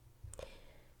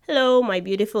Hello, my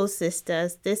beautiful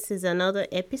sisters. This is another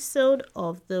episode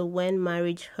of the When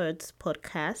Marriage Hurts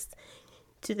podcast.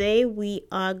 Today, we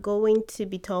are going to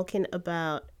be talking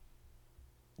about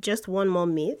just one more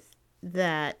myth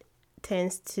that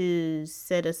tends to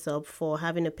set us up for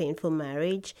having a painful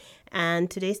marriage.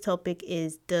 And today's topic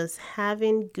is: does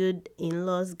having good in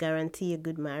laws guarantee a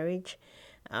good marriage?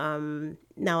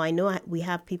 Now, I know we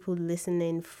have people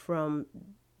listening from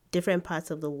different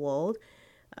parts of the world.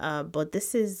 But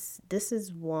this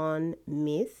is one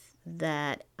myth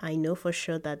that I know for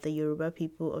sure that the Yoruba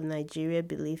people of Nigeria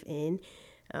believe in.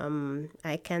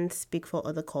 I can't speak for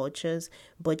other cultures,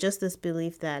 but just this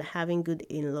belief that having good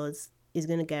in-laws is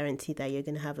going to guarantee that you're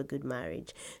going to have a good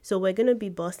marriage. So we're going to be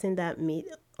busting that myth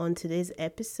on today's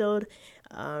episode.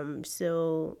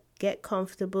 So get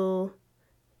comfortable,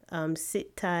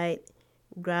 sit tight,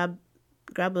 grab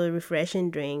a refreshing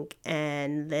drink,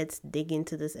 and let's dig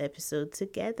into this episode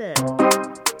together.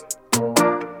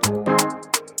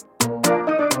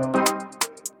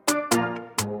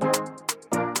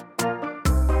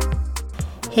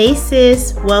 Hey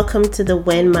sis, welcome to the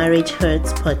When Marriage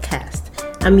Hurts podcast.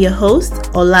 I'm your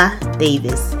host, Ola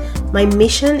Davis. My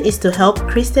mission is to help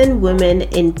Christian women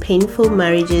in painful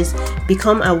marriages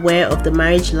become aware of the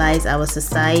marriage lies our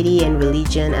society and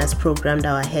religion has programmed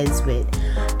our heads with.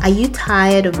 Are you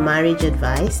tired of marriage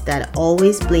advice that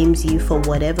always blames you for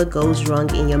whatever goes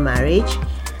wrong in your marriage?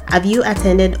 Have you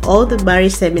attended all the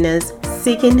marriage seminars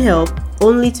seeking help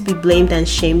only to be blamed and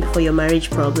shamed for your marriage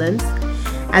problems?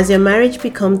 Has your marriage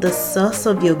become the source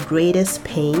of your greatest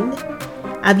pain?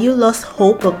 Have you lost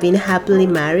hope of being happily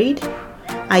married?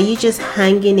 Are you just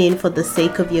hanging in for the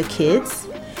sake of your kids?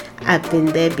 I've been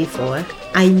there before.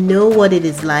 I know what it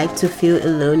is like to feel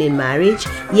alone in marriage,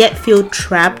 yet feel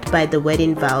trapped by the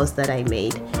wedding vows that I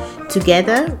made.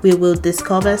 Together, we will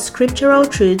discover scriptural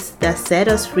truths that set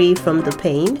us free from the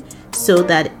pain so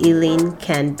that healing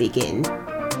can begin.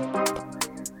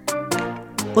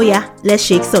 Oh yeah, let's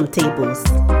shake some tables.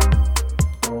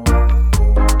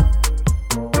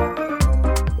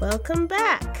 Welcome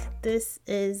back. This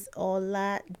is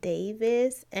Ola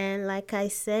Davis, and like I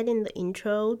said in the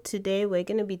intro, today we're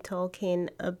going to be talking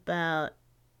about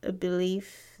a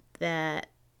belief that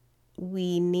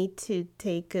we need to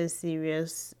take a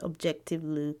serious objective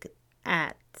look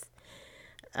at.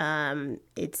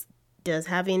 It's does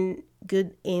having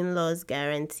good in-laws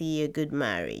guarantee a good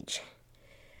marriage?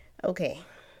 Okay.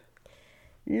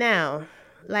 Now,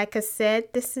 like I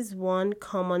said, this is one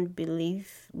common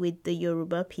belief with the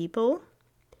Yoruba people.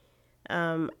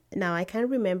 Now I can't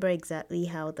remember exactly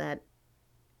how that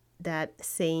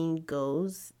saying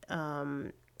goes.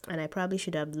 And I probably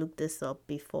should have looked this up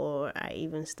before I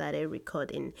even started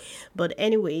recording. But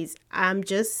anyways, I'm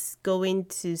just going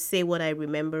to say what I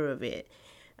remember of it.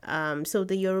 So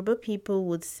the Yoruba people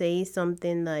would say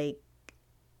something like,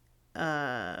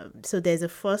 so there's a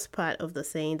first part of the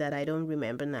saying that I don't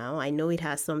remember now. I know it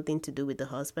has something to do with the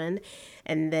husband.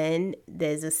 And then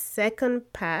there's a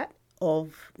second part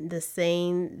of the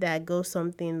saying that goes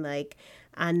something like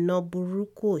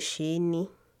Anoburuku Osheni.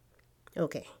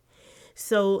 Okay.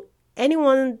 So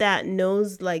anyone that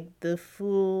knows like the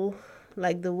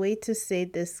way to say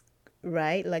this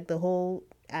right, like the whole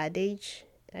adage,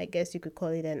 I guess you could call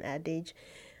it an adage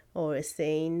or a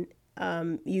saying,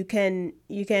 you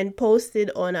can post it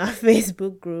on our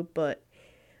Facebook group, but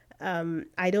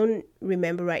I don't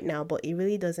remember right now, but it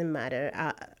really doesn't matter.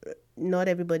 Not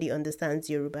everybody understands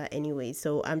Yoruba anyway,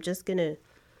 so I'm just gonna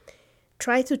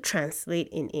try to translate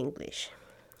in English.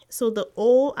 So the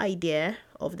whole idea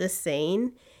of the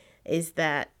saying is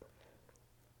that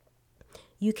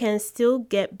you can still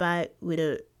get by with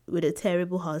a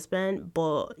terrible husband,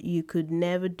 but you could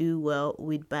never do well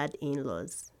with bad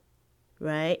in-laws,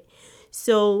 right?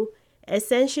 So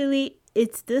essentially,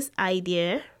 it's this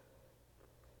idea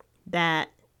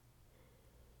that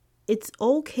it's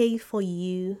okay for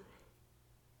you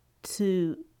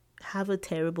to have a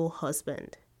terrible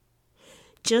husband.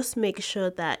 Just make sure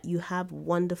that you have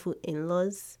wonderful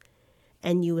in-laws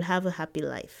and you will have a happy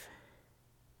life.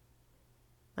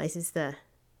 My sister,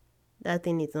 that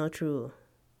thing is not true.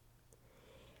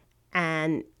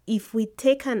 And if we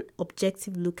take an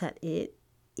objective look at it,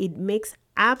 it makes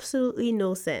absolutely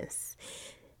no sense.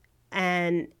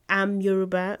 And I'm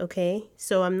Yoruba, okay?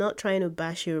 So I'm not trying to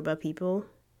bash Yoruba people.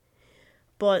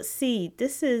 But see,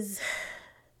 this is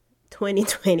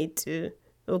 2022,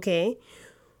 okay?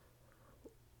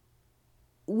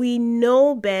 We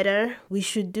know better, we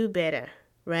should do better,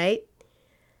 right?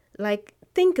 Like,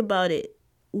 think about it.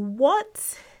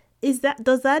 What is that?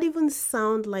 Does that even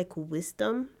sound like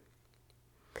wisdom?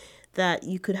 That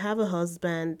you could have a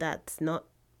husband that's not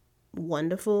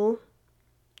wonderful,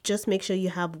 just make sure you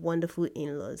have wonderful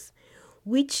in-laws,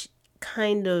 which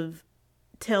kind of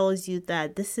tells you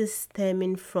that this is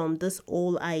stemming from this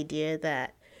old idea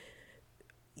that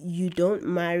you don't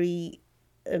marry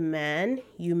a man,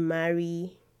 you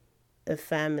marry a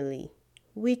family,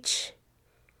 which,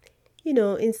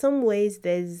 in some ways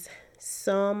there's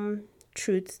some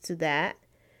truth to that,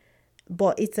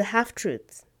 but it's a half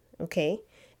truth, okay?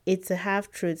 It's a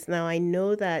half truth. Now, I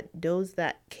know that those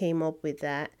that came up with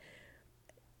that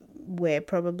were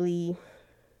probably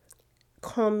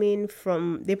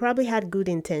they probably had good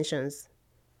intentions.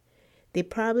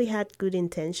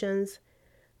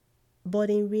 But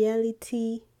in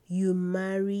reality, you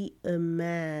marry a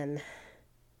man.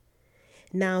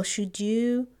 Now, should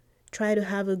you try to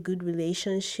have a good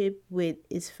relationship with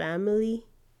his family?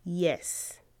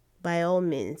 Yes, by all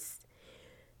means.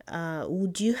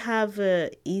 Would you have a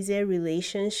easier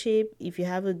relationship if you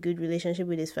have a good relationship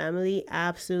with his family?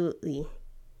 Absolutely.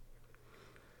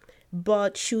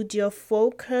 But should your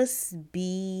focus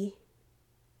be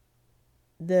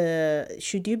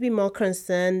should you be more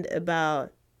concerned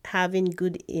about having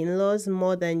good in-laws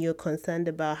more than you're concerned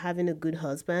about having a good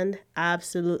husband?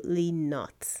 Absolutely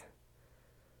not.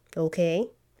 Okay?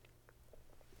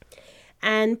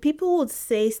 And people would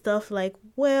say stuff like,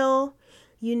 well,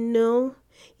 even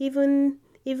if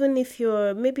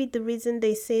maybe the reason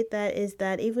they say that is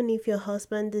that even if your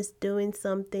husband is doing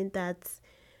something that's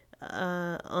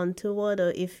untoward,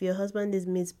 or if your husband is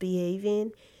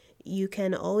misbehaving, you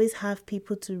can always have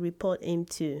people to report him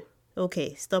to.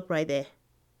 Okay, stop right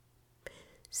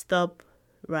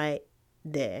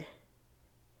there.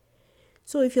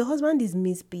 So if your husband is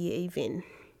misbehaving,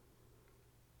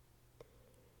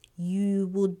 you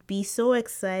would be so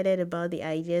excited about the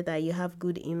idea that you have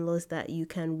good in-laws that you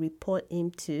can report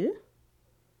him to.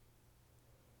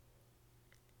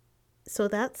 So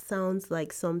that sounds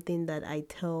like something that I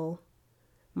tell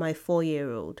my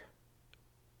 4-year-old.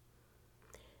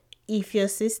 If your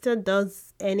sister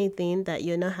does anything that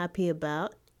you're not happy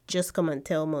about, just come and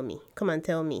tell mommy. Come and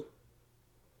tell me.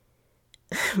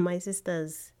 My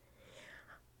sisters,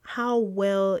 how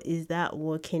well is that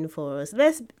working for us?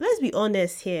 Let's be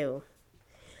honest here.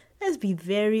 Let's be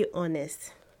very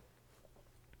honest.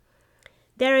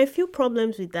 There are a few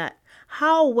problems with that.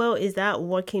 How well is that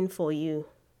working for you?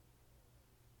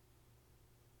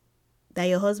 That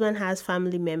your husband has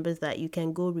family members that you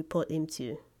can go report him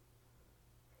to.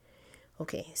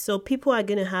 Okay, so people are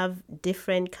going to have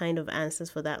different kind of answers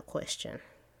for that question.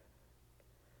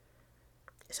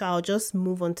 So I'll just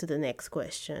move on to the next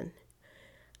question.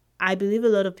 I believe a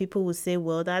lot of people will say,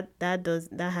 well, that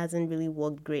hasn't really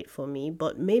worked great for me,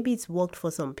 but maybe it's worked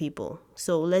for some people.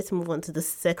 So let's move on to the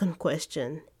second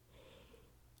question.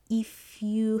 If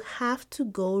you have to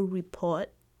go report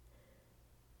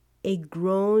a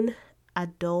grown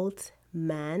adult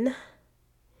man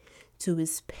to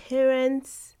his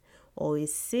parents or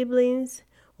his siblings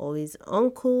or his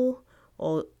uncle,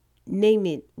 or name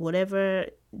it, whatever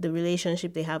the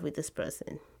relationship they have with this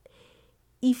person,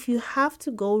 if you have to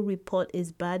go report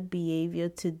his bad behavior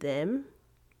to them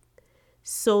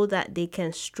so that they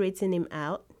can straighten him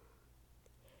out,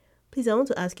 please, I want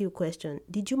to ask you a question.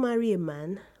 Did you marry a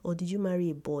man or did you marry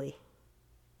a boy?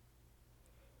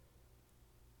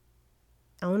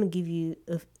 I want to give you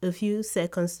a few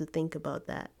seconds to think about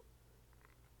that.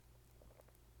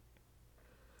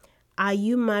 Are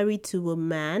you married to a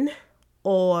man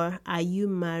or are you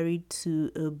married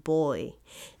to a boy?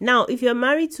 Now, if you're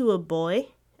married to a boy,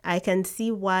 I can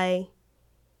see why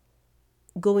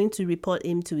going to report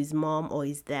him to his mom or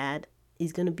his dad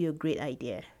is going to be a great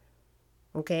idea.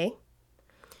 Okay?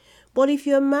 But if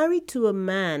you're married to a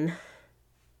man,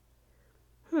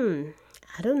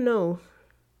 I don't know.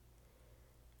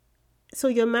 So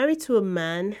you're married to a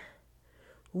man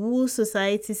who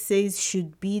society says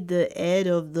should be the head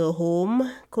of the home,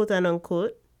 quote and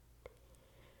unquote,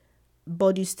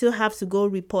 but you still have to go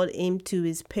report him to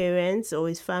his parents or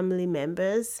his family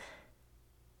members.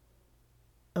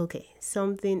 Okay,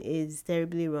 something is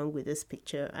terribly wrong with this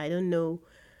picture. I don't know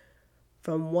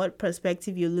from what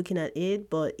perspective you're looking at it,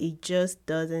 but it just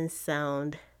doesn't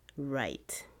sound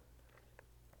right.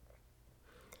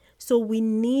 So we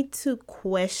need to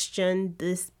question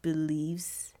these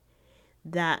beliefs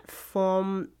that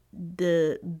form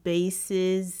the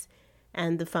basis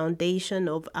and the foundation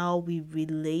of how we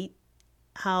relate,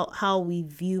 how we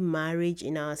view marriage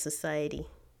in our society,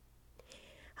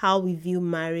 how we view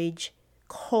marriage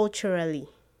culturally.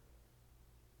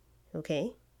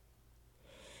 Okay?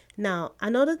 Now,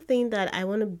 another thing that I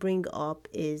want to bring up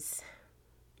is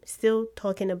still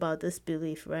talking about this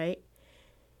belief, right?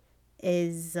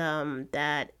 Is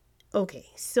that Okay,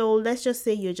 so let's just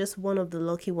say you're just one of the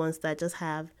lucky ones that just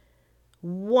have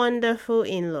wonderful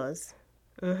in-laws.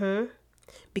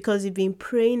 Because you've been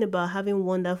praying about having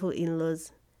wonderful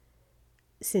in-laws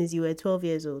since you were 12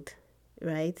 years old,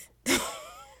 right?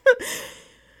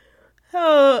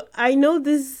 Oh, I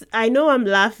know I'm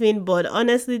laughing, but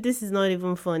honestly, this is not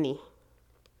even funny.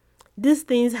 These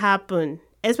things happen,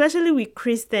 especially with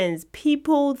Christians,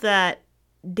 people that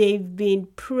they've been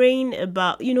praying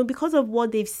about, because of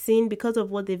what they've seen, because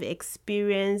of what they've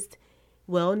experienced.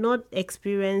 Well, not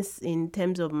experience in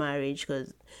terms of marriage,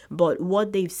 but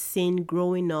what they've seen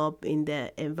growing up in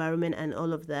their environment and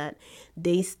all of that.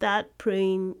 They start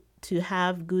praying to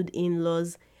have good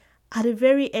in-laws at a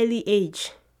very early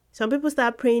age. Some people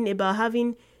start praying about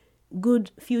having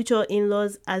good future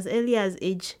in-laws as early as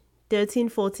age 13,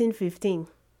 14, 15,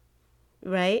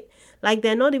 right? Like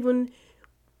they're not even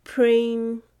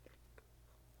praying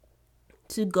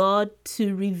to God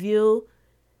to reveal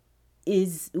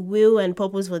his will and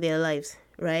purpose for their lives,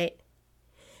 right?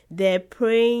 They're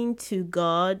praying to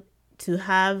God to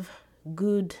have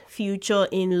good future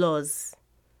in-laws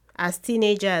as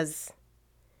teenagers.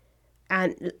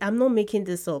 And I'm not making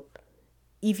this up.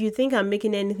 If you think I'm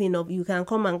making anything up, you can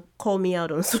come and call me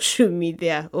out on social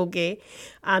media, okay?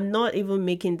 I'm not even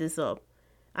making this up.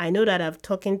 I know that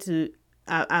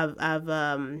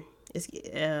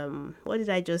what did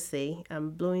I just say? I'm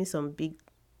blowing some big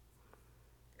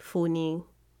phony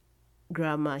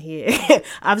grammar here.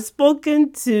 I've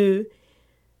spoken to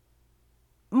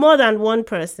more than one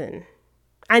person,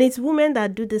 and it's women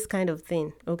that do this kind of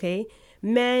thing, okay?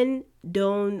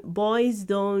 Boys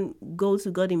don't go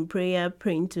to God in prayer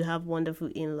praying to have wonderful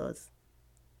in-laws.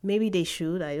 Maybe they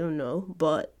should, I don't know,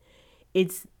 but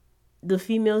it's the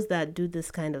females that do this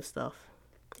kind of stuff.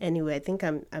 Anyway, I think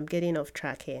I'm getting off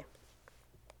track here.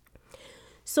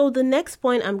 So the next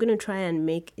point I'm going to try and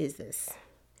make is this.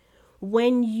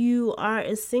 When you are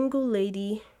a single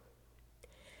lady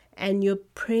and you're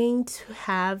praying to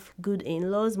have good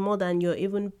in-laws more than you're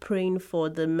even praying for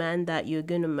the man that you're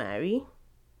going to marry,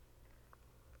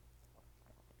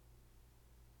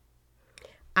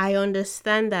 I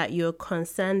understand that you're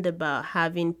concerned about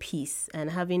having peace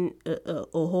and having a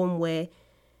home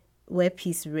where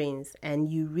peace reigns,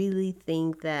 and you really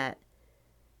think that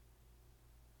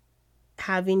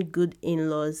having good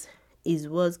in-laws is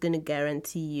what's going to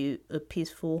guarantee you a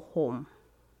peaceful home.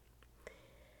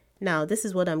 Now, this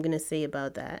is what I'm going to say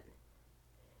about that.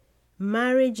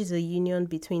 Marriage is a union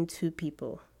between two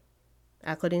people,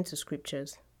 according to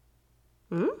scriptures.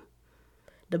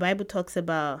 The Bible talks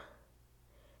about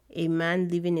a man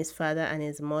leaving his father and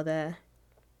his mother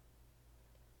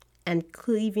and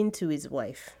cleaving to his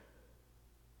wife.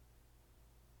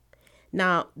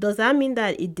 Now, does that mean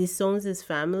that it disowns his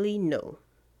family? No.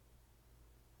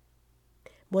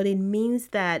 But it means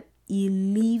that he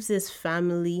leaves his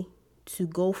family to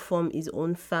go form his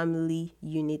own family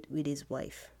unit with his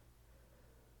wife.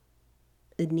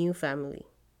 A new family.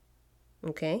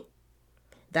 Okay?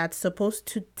 That's supposed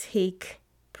to take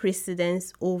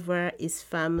precedence over his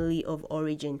family of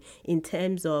origin in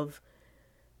terms of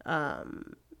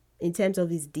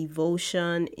his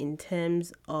devotion, in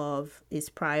terms of his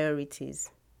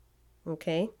priorities.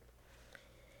 Okay?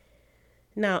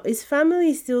 Now, his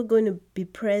family is still going to be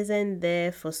present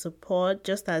there for support,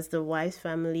 just as the wife's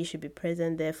family should be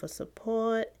present there for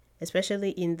support, especially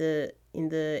in the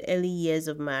early years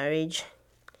of marriage.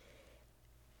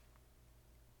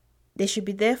 They should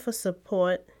be there for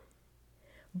support,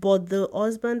 but the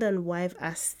husband and wife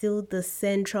are still the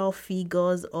central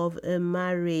figures of a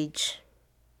marriage.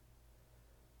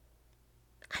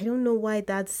 I don't know why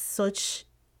that's such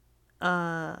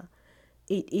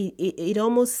it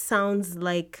almost sounds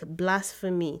like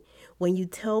blasphemy when you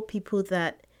tell people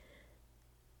that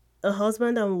a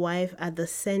husband and wife are the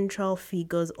central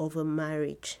figures of a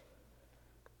marriage.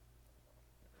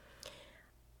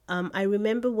 I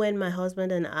remember when my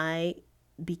husband and I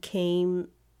became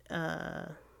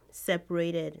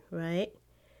separated, right?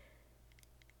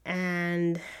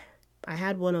 And I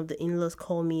had one of the in-laws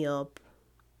call me up,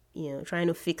 trying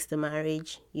to fix the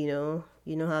marriage, you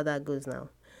know how that goes now.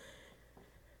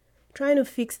 Trying to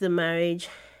fix the marriage,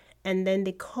 and then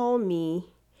they call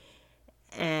me,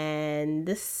 and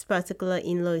this particular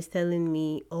in-law is telling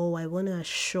me, oh, I want to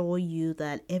assure you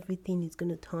that everything is going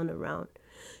to turn around.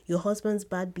 Your husband's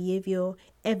bad behavior,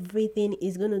 everything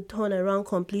is going to turn around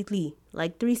completely,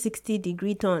 like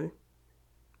 360-degree turn.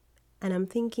 And I'm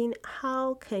thinking,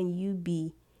 how can you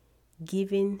be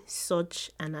giving such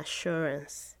an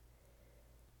assurance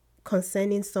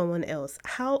concerning someone else?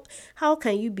 How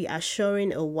can you be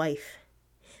assuring a wife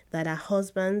that her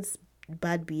husband's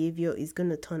bad behavior is going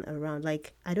to turn around.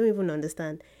 Like, I don't even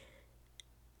understand.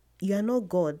 You are not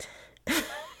God.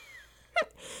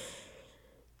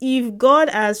 If God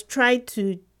has tried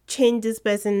to change this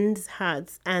person's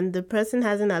hearts and the person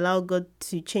hasn't allowed God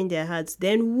to change their hearts,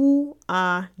 then who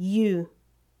are you?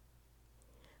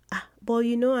 But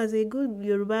as a good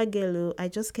Yoruba girl, I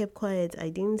just kept quiet. I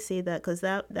didn't say that because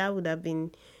that would have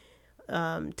been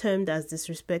termed as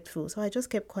disrespectful. So I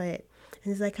just kept quiet.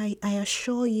 And it's like, I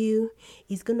assure you,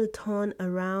 he's going to turn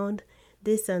around,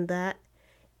 this and that.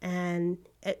 And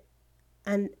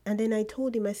then I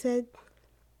told him, I said,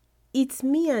 it's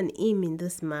me and him in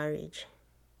this marriage.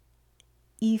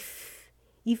 If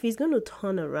he's going to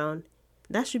turn around,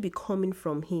 that should be coming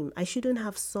from him. I shouldn't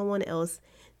have someone else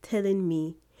telling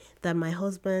me that my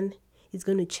husband is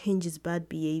going to change his bad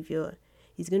behavior.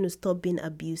 He's going to stop being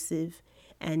abusive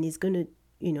and he's going to,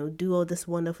 do all these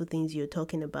wonderful things you're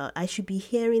talking about. I should be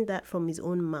hearing that from his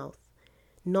own mouth,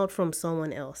 not from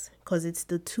someone else, because it's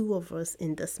the two of us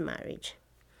in this marriage.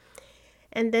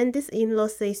 And then this in-law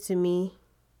says to me,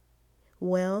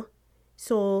 well,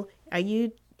 so are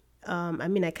you,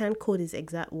 I can't quote his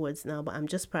exact words now, but I'm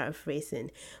just paraphrasing.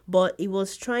 But it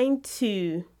was trying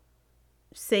to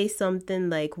say something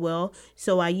like, well,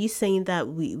 so are you saying that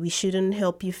we shouldn't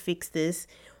help you fix this?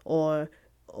 Or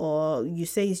you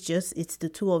say it's the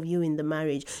two of you in the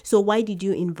marriage. So why did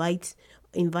you invite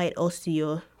us to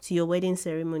your wedding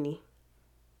ceremony?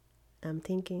 I'm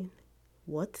thinking,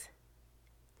 what?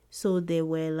 So they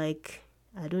were like,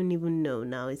 I don't even know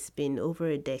now. It's been over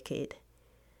a decade.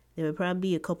 There were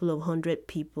probably a couple of 100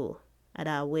 people at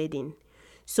our wedding.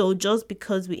 So just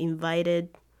because we invited,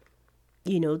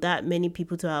 that many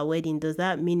people to our wedding, does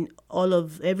that mean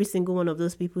every single one of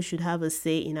those people should have a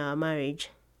say in our marriage?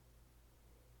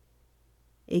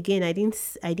 Again, I didn't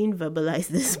verbalize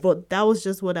this, but that was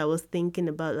just what I was thinking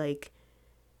about. Like,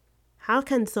 how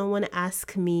can someone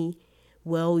ask me,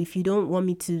 well, if you don't want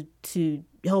me to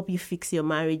help you fix your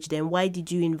marriage, then why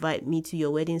did you invite me to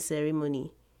your wedding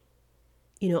ceremony?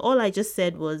 All I just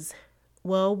said was,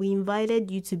 well, we invited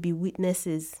you to be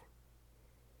witnesses.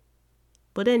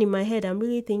 But then in my head, I'm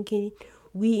really thinking,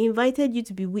 we invited you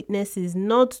to be witnesses,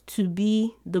 not to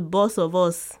be the boss of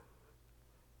us.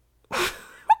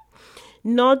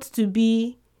 Not to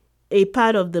be a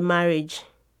part of the marriage.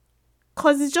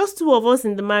 Because it's just two of us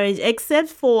in the marriage, except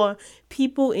for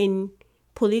people in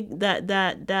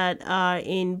that are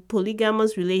in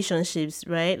polygamous relationships,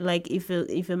 right? Like if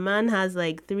a man has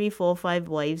like 3, 4, 5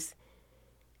 wives,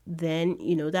 then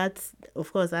that's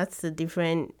a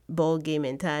different ball game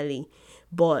entirely.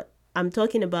 But I'm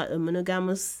talking about a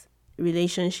monogamous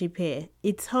relationship here.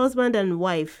 It's husband and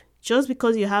wife. Just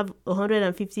because you have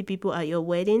 150 people at your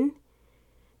wedding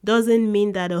doesn't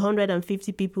mean that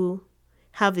 150 people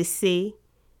have a say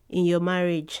in your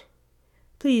marriage.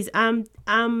 Please,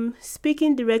 I'm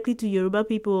speaking directly to Yoruba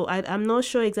people. I'm not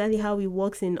sure exactly how it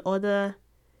works in other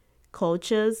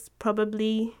cultures.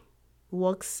 Probably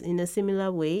works in a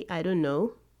similar way. I don't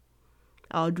know.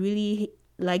 I would really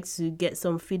like to get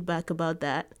some feedback about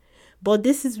that. But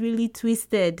this is really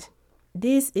twisted.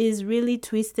 This is really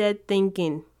twisted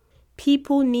thinking.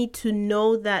 People need to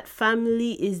know that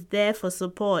family is there for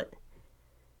support.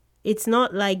 It's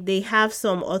not like they have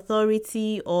some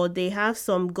authority or they have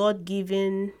some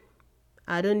God-given,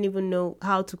 I don't even know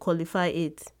how to qualify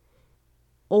it,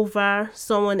 over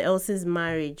someone else's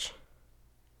marriage.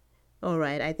 All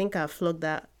right, I think I've flogged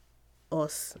that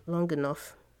horse long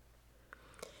enough.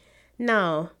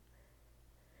 Now,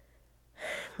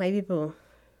 my people,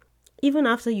 even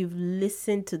after you've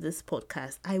listened to this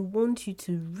podcast, I want you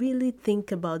to really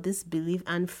think about this belief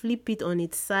and flip it on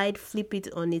its side, flip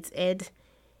it on its head,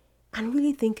 and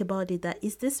really think about it, that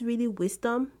is this really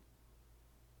wisdom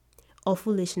or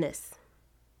foolishness?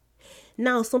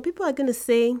 Now, some people are going to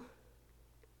say,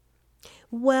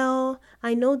 well,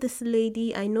 I know this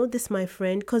lady, I know this my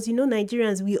friend, because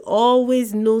Nigerians, we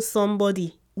always know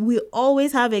somebody. We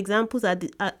always have examples at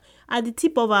the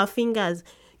tip of our fingers.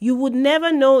 You would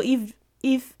never know if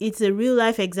it's a real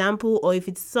life example or if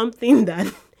it's something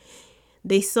that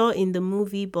they saw in the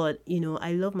movie. But,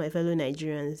 I love my fellow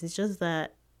Nigerians. It's just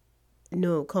that,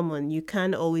 no, come on, you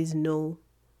can't always know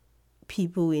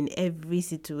people in every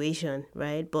situation,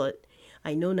 right? But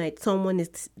I know that someone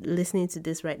is listening to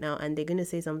this right now and they're going to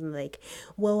say something like,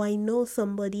 well, I know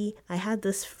somebody, I had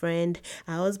this friend,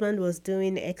 her husband was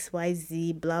doing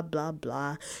XYZ, blah, blah,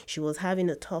 blah. She was having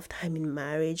a tough time in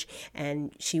marriage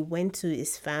and she went to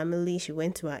his family, she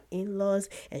went to her in-laws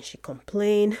and she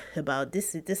complained about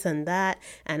this and that.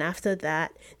 And after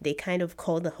that, they kind of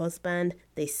called the husband,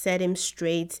 they set him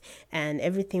straight and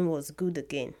everything was good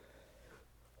again.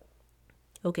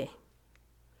 Okay,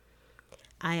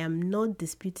 I am not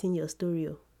disputing your story.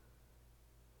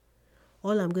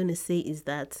 All I'm going to say is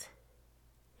that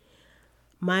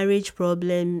marriage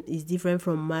problem is different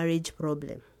from marriage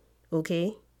problem.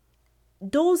 Okay?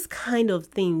 Those kind of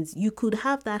things, you could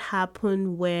have that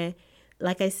happen where,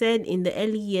 like I said, in the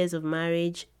early years of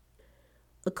marriage,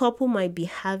 a couple might be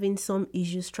having some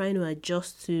issues trying to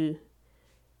adjust to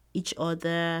each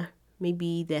other.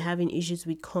 Maybe they're having issues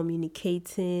with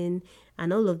communicating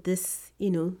and all of this,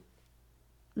 little,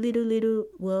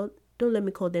 well, don't let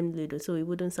me call them little, so it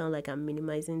wouldn't sound like I'm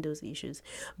minimizing those issues.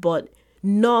 But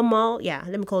let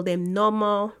me call them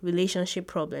normal relationship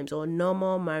problems or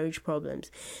normal marriage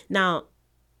problems. Now,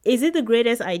 is it the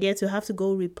greatest idea to have to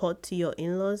go report to your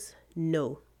in-laws?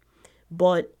 No.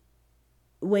 But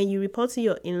when you report to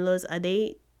your in-laws, are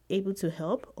they able to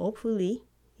help? Hopefully,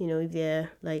 if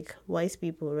they're like wise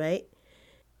people, right?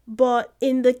 But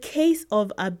in the case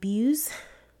of abuse,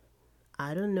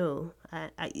 I don't know.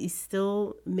 It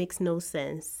still makes no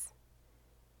sense.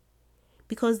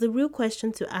 Because the real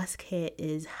question to ask here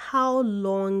is, how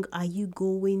long are you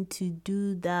going to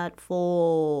do that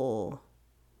for?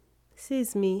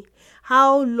 Excuse me.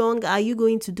 How long are you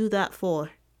going to do that for?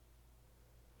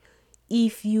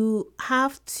 If you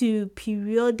have to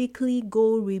periodically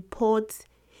go report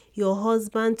your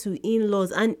husband to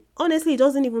in-laws, and honestly, it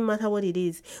doesn't even matter what it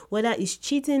is, whether he's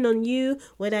cheating on you,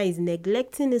 whether he's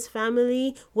neglecting his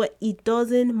family, it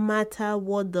doesn't matter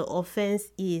what the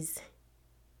offense is.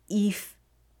 If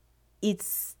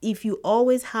you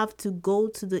always have to go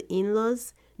to the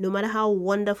in-laws, no matter how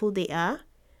wonderful they are,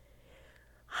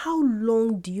 how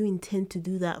long do you intend to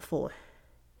do that for?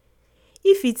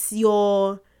 If it's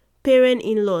your parent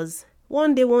in-laws,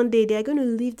 one day they're going to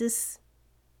leave this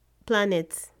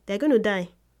planet. They're going to die,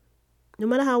 no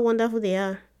matter how wonderful they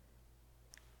are.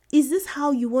 Is this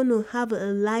how you want to have a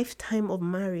lifetime of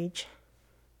marriage?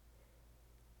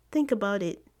 Think about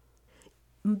it.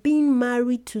 Being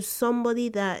married to somebody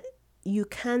that you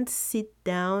can't sit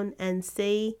down and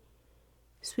say,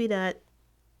 sweetheart,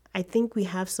 I think we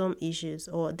have some issues,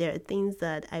 or there are things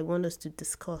that I want us to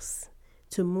discuss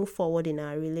to move forward in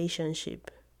our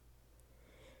relationship.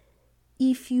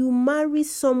 If you marry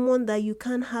someone that you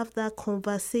can't have that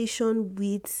conversation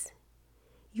with,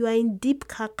 you are in deep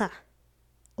caca,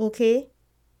 okay?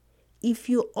 If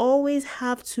you always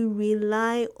have to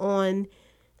rely on,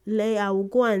 I will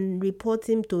go and report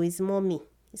him to his mommy.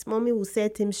 His mommy will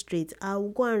set him straight. I will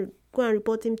go and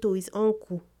report him to his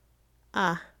uncle.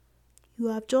 You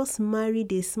have just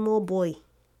married a small boy,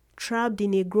 trapped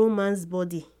in a grown man's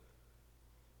body,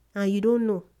 and you don't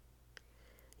know.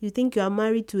 You think you are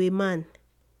married to a man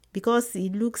because he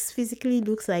physically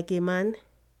looks like a man,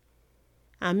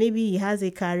 and maybe he has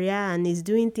a career and is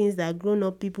doing things that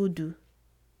grown-up people do.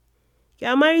 You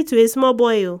are married to a small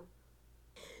boy.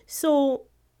 So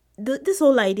this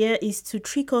whole idea is to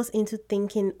trick us into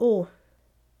thinking,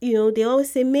 they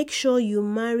always say, make sure you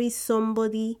marry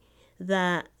somebody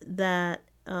that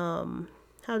how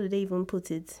do they even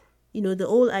put it? The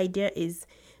whole idea is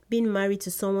being married to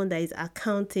someone that is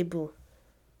accountable.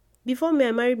 Before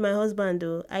I married my husband,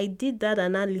 though, I did that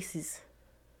analysis.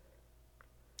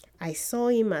 I saw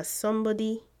him as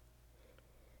somebody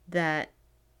that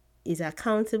is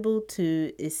accountable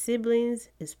to his siblings,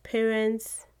 his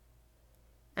parents,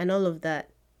 and all of that.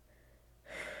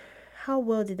 How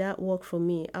well did that work for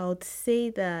me? I would say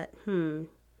that,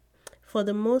 for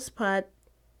the most part,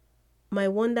 my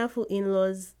wonderful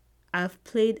in-laws have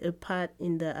played a part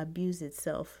in the abuse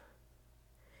itself.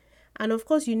 And of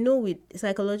course, with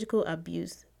psychological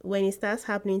abuse, when it starts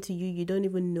happening to you, you don't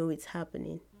even know it's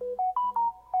happening.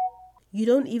 You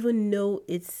don't even know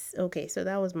it's... Okay, so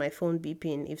that was my phone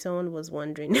beeping, if someone was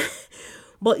wondering.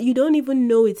 But you don't even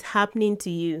know it's happening to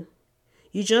you.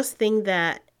 You just think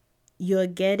that you're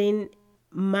getting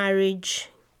marriage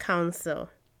counsel,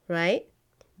 right?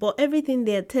 But everything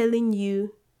they're telling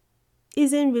you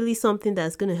isn't really something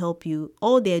that's going to help you.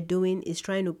 All they're doing is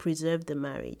trying to preserve the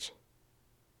marriage.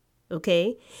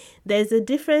 Okay? There's a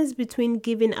difference between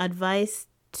giving advice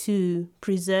to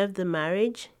preserve the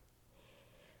marriage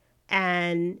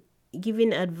and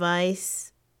giving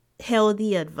advice,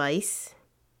 healthy advice,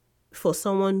 for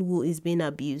someone who is being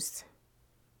abused.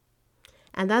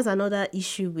 And that's another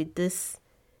issue with this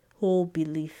whole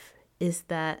belief, is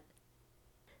that,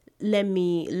 let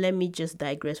me just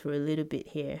digress for a little bit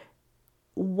here.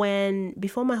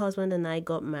 Before my husband and I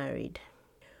got married,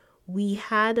 we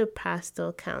had a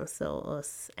pastor counsel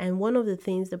us. And one of the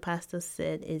things the pastor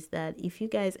said is that if you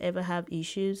guys ever have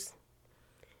issues,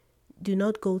 do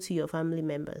not go to your family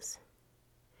members.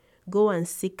 Go and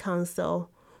seek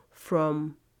counsel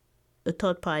from a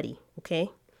third party, okay?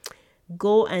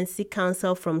 go and seek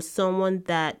counsel from someone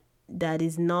that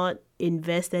is not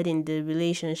invested in the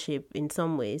relationship in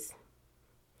some ways.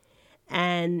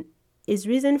 And his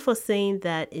reason for saying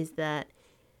that is that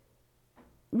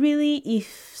really,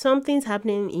 if something's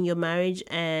happening in your marriage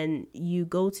and you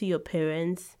go to your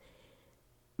parents,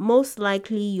 most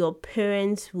likely your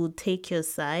parents will take your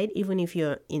side even if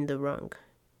you're in the wrong.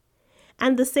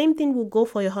 And the same thing will go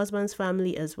for your husband's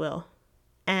family as well.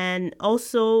 And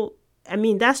also, I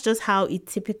mean, that's just how it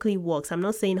typically works. I'm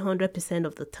not saying 100%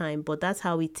 of the time, but that's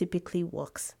how it typically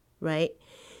works, right?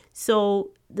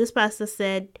 So this pastor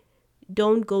said,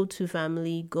 don't go to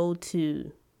family, go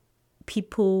to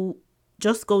people,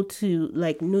 just go to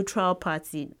like neutral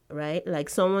party, right? Like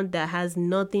someone that has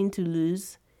nothing to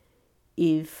lose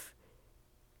if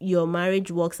your marriage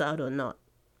works out or not.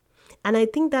 And I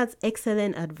think that's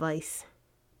excellent advice,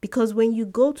 because when you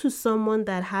go to someone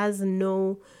that has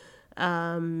no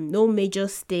major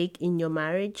stake in your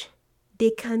marriage,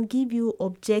 they can give you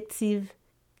objective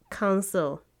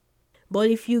counsel. But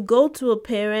if you go to a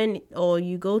parent, or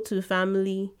you go to a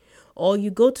family, or you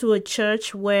go to a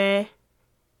church where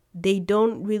they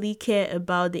don't really care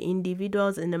about the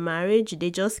individuals in the marriage, they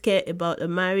just care about a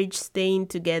marriage staying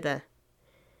together.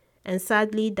 And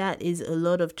sadly, that is a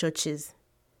lot of churches.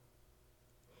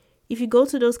 If you go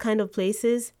to those kind of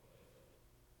places,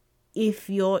 if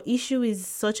your issue is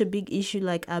such a big issue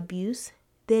like abuse,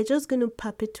 they're just going to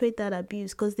perpetuate that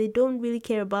abuse because they don't really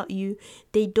care about you.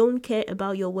 They don't care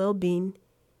about your well-being.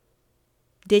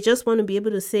 They just want to be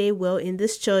able to say, well, in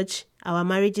this church, our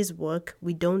marriages work.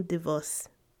 We don't divorce.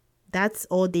 That's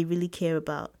all they really care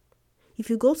about. If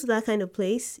you go to that kind of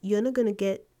place, you're not going to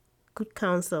get good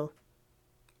counsel.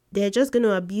 They're just going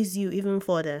to abuse you even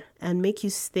further and make you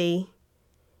stay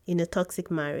in a toxic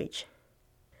marriage.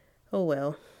 Oh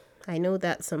well, I know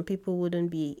that some people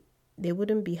wouldn't be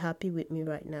happy with me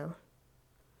right now.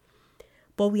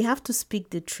 But we have to speak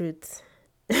the truth.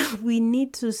 We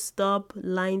need to stop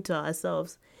lying to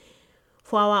ourselves.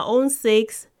 For our own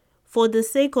sakes, for the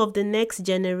sake of the next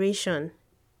generation.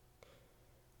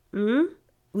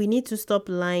 We need to stop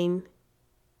lying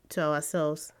to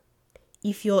ourselves.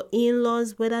 If your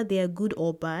in-laws, whether they are good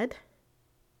or bad,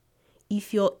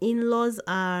 if your in-laws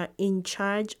are in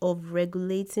charge of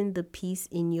regulating the peace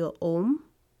in your home,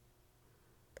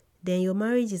 then your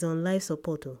marriage is on life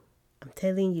support. I'm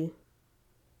telling you.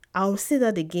 I'll say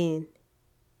that again.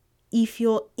 If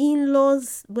your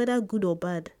in-laws, whether good or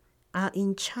bad, are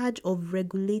in charge of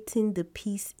regulating the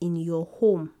peace in your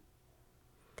home,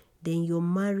 then your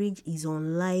marriage is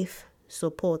on life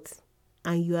support.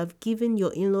 And you have given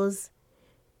your in-laws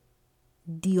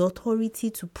the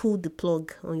authority to pull the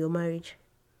plug on your marriage.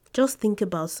 Just think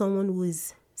about someone who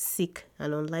is sick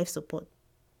and on life support.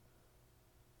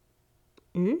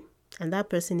 And that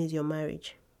person is your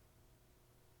marriage.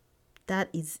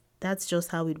 That's just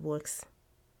how it works.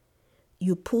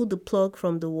 You pull the plug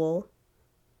from the wall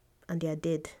and they are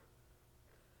dead.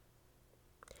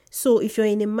 So if you're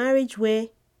in a marriage where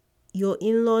your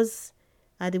in-laws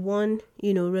are the one,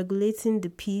 regulating the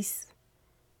peace,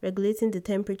 regulating the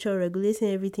temperature, regulating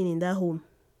everything in that home,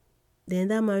 then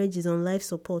that marriage is on life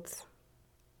support.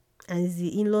 And it's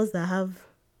the in-laws that have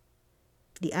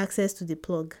the access to the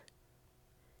plug.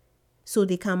 So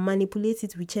they can manipulate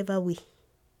it whichever way.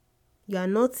 You are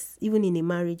not even in a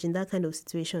marriage in that kind of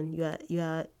situation. You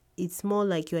are. It's more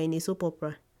like you are in a soap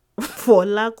opera, for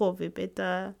lack of a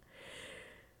better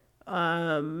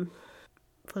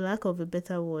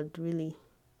word, really.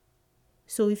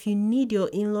 So if you need your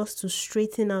in-laws to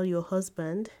straighten out your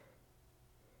husband,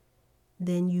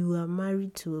 then you are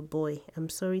married to a boy. I'm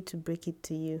sorry to break it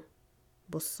to you,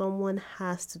 but someone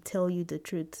has to tell you the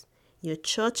truth. Your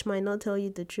church might not tell you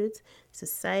the truth.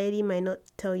 Society might not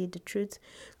tell you the truth.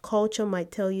 Culture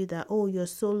might tell you that, oh, you're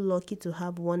so lucky to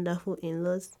have wonderful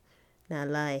in-laws. Nah,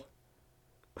 lie.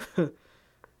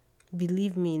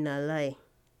 Believe me, nah, lie.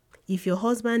 If your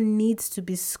husband needs to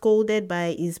be scolded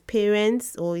by his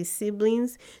parents or his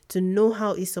siblings to know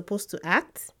how he's supposed to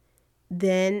act,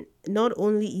 then not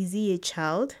only is he a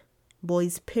child, but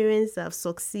his parents have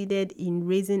succeeded in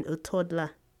raising a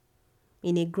toddler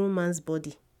in a grown man's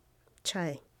body.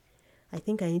 Chai, I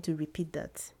think I need to repeat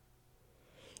that.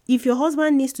 If your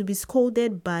husband needs to be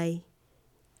scolded by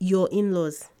your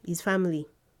in-laws, his family,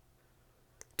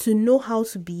 to know how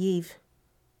to behave,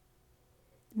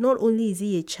 not only is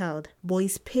he a child, but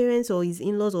his parents or his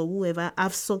in-laws or whoever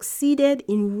have succeeded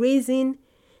in raising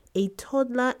a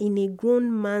toddler in a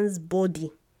grown man's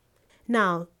body.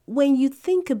 Now, when you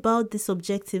think about this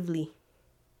objectively,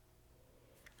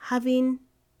 having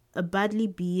a badly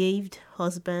behaved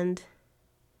husband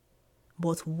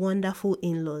but wonderful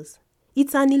in-laws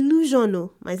It's an illusion,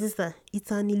 oh, my sister.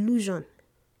 It's an illusion.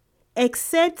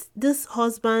 Except this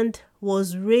husband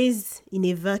was raised in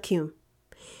a vacuum.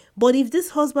 But if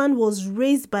this husband was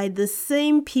raised by the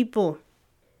same people,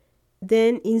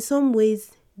 then in some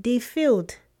ways they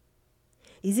failed.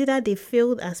 Is it that they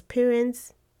failed as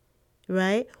parents,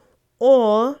 right?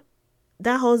 Or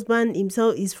that husband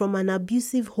himself is from an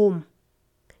abusive home.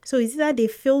 So is it that they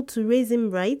failed to raise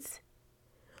him right?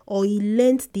 Or he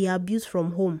learned the abuse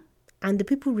from home? And the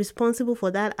people responsible for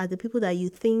that are the people that you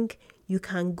think you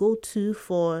can go to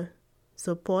for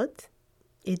support?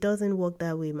 It doesn't work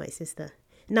that way, my sister.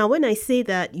 Now, when I say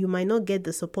that you might not get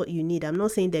the support you need, I'm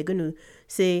not saying they're going to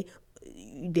say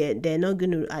they're not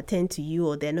going to attend to you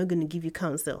or they're not going to give you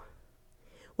counsel.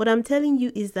 What I'm telling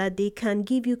you is that they can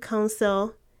give you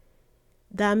counsel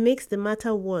that makes the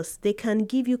matter worse. They can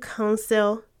give you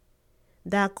counsel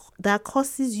that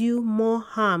causes you more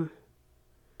harm.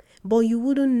 But you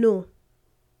wouldn't know,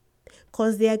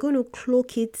 because they are going to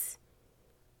cloak it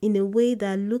in a way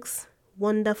that looks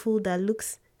wonderful, that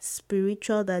looks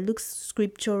spiritual, that looks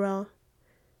scriptural.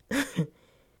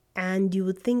 And you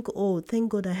would think, oh,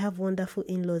 thank God I have wonderful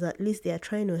in-laws. At least they are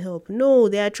trying to help. No,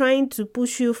 they are trying to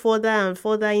push you further and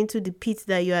further into the pit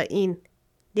that you are in.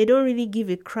 They don't really give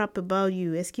a crap about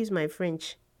you. Excuse my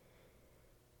French.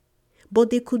 But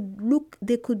they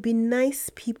could be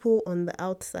nice people on the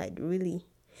outside, really.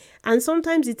 And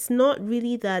sometimes it's not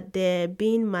really that they're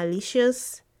being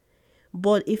malicious,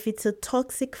 but if it's a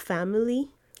toxic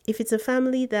family, if it's a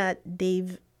family that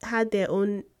they've had their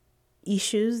own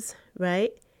issues,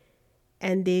 right?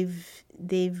 And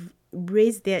they've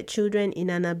raised their children in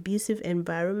an abusive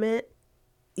environment,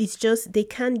 it's just they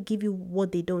can't give you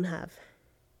what they don't have.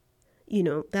 You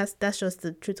know, that's just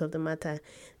the truth of the matter.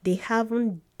 They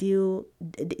haven't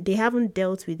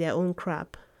dealt with their own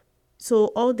crap. So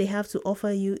all they have to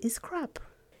offer you is crap.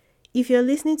 If you're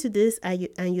listening to this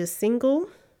and you're single,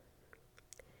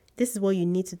 this is what you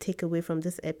need to take away from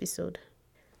this episode.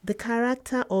 The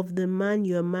character of the man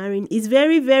you're marrying is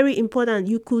very, very important.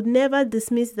 You could never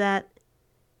dismiss that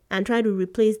and try to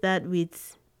replace that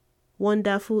with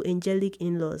wonderful angelic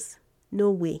in-laws.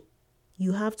 No way.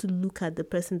 You have to look at the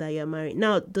person that you're marrying.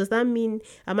 Now, does that mean,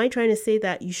 am I trying to say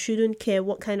that you shouldn't care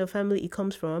what kind of family it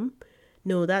comes from?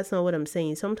 No, that's not what I'm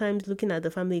saying. Sometimes looking at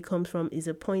the family it comes from is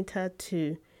a pointer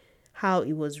to how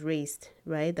it was raised,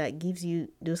 right? That gives you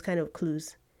those kind of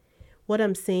clues. What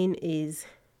I'm saying is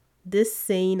this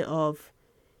saying of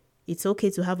it's okay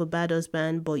to have a bad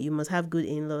husband, but you must have good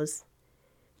in-laws.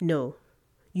 No,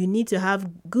 you need to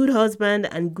have good husband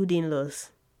and good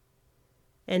in-laws.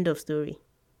 End of story.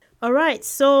 All right,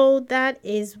 so that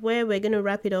is where we're going to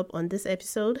wrap it up on this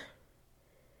episode.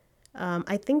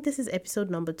 I think this is episode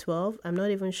number 12. I'm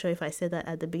not even sure if I said that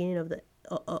at the beginning of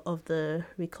the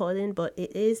recording, but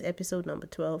it is episode number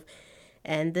 12.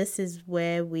 And this is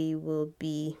where we will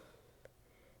be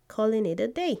calling it a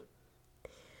day.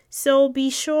 So be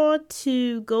sure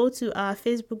to go to our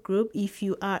Facebook group if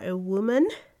you are a woman.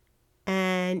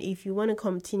 And if you want to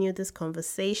continue this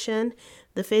conversation,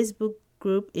 the Facebook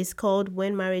group is called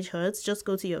When Marriage Hurts. Just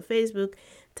go to your Facebook,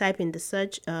 type in the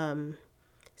search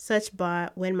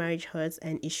bar When Marriage Hurts,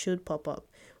 and it should pop up.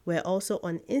 We're also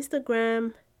on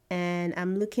Instagram, and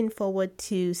I'm looking forward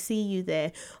to see you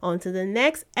there. On to the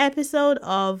next episode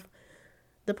of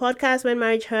the podcast When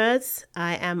Marriage Hurts.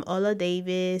 I am Ola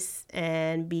Davis,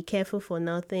 and be careful for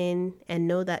nothing and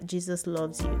know that Jesus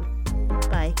loves you.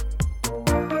 Bye.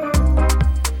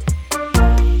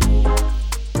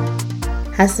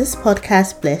 Has this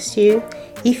podcast blessed you?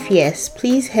 If yes,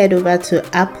 please head over to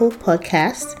Apple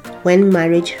Podcasts, When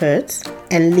Marriage Hurts,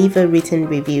 and leave a written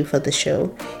review for the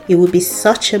show. It would be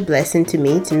such a blessing to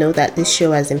me to know that this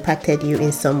show has impacted you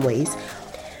in some ways.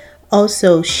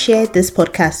 Also, share this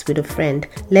podcast with a friend.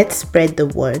 Let's spread the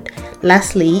word.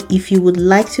 Lastly, if you would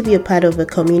like to be a part of a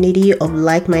community of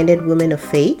like-minded women of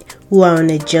faith who are on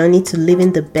a journey to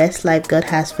living the best life God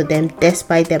has for them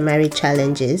despite their marriage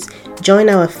challenges, join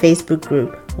our Facebook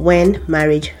group, When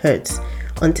Marriage Hurts.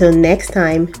 Until next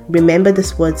time, remember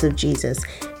these words of Jesus.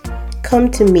 Come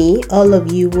to me, all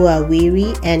of you who are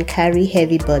weary and carry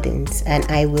heavy burdens, and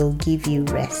I will give you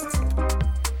rest.